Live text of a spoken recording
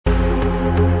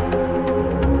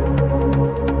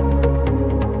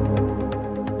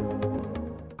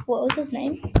What was his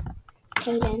name?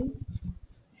 Caden.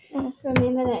 Oh.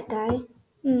 Remember that guy?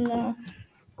 No.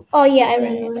 Oh, yeah, I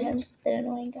remember him. The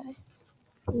annoying guy.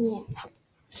 Yeah.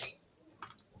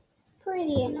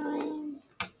 Pretty annoying.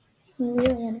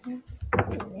 Really annoying.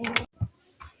 Yeah.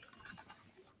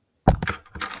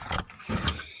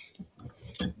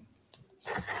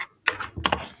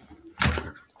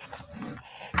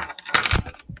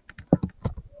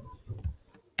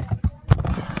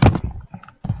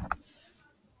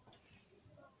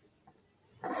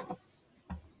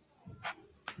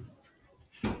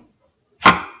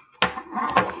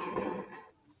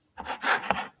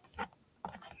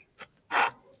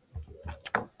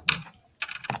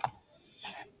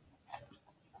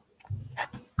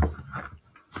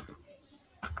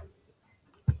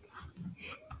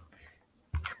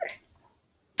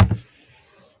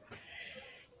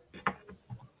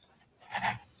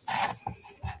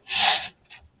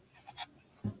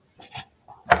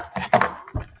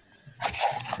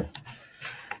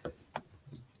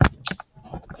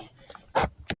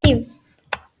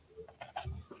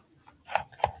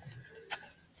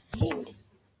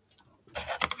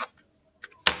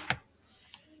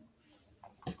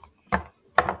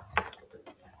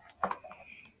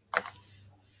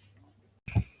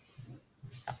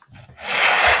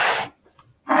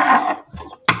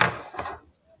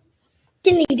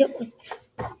 Tomatoes.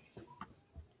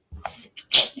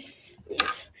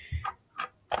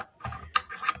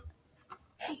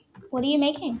 What are you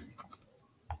making?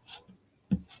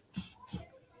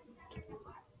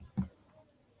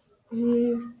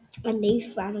 A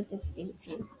leaf out of the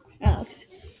stencil. Oh, okay.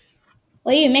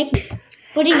 What are you making?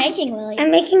 What are you making, Lily?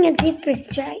 I'm making a zebra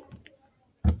stripe.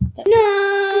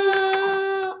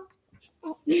 No!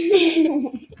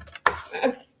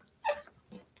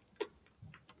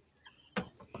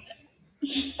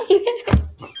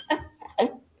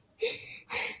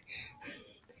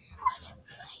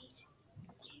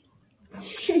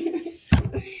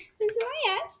 It's my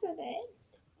accident.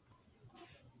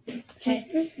 Okay.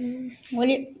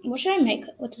 What should I make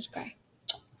with this guy?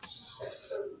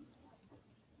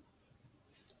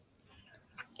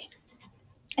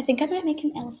 I think I might make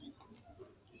an elephant.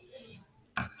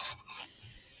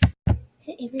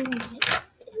 So everyone's like,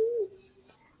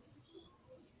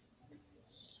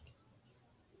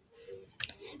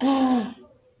 Ah.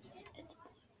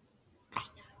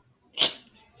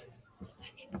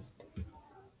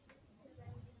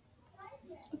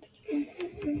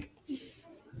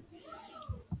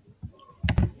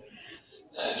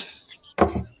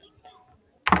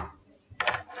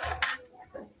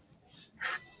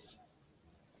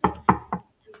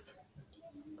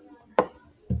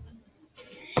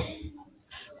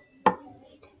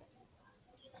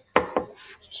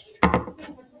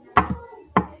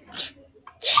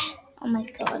 Oh my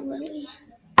God, Lily.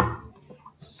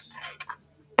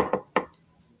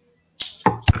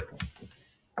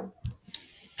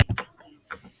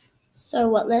 So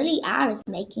what Lily R is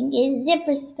making is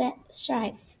zipper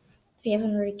stripes. If you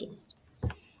haven't already guessed,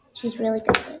 she's really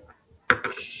good at it.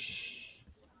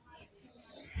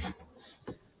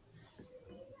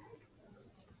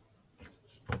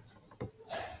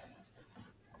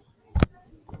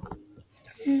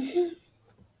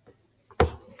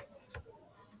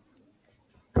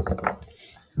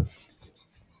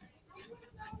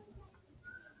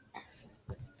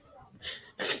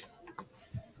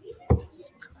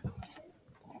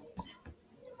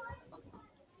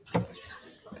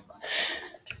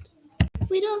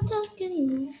 We don't talk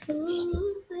anymore.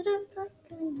 Ooh, we don't talk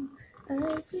anymore.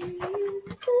 Like we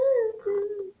used to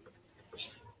do.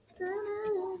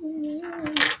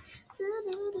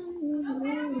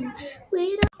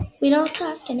 We don't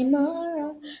talk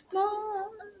anymore. No,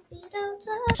 we don't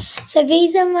talk. So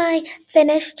these are my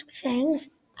finished things.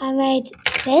 I made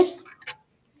this.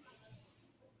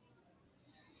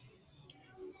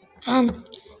 And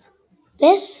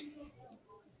this.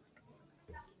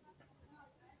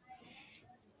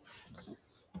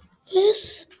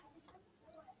 This.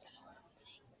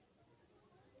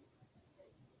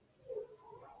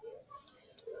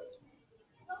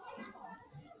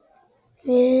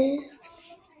 This.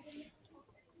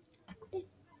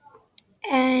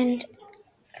 And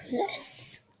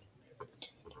this.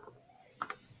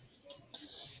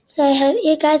 So I hope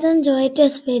you guys enjoyed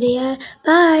this video.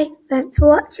 Bye. Thanks for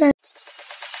watching.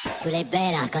 Tu le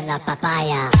con la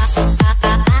papaya.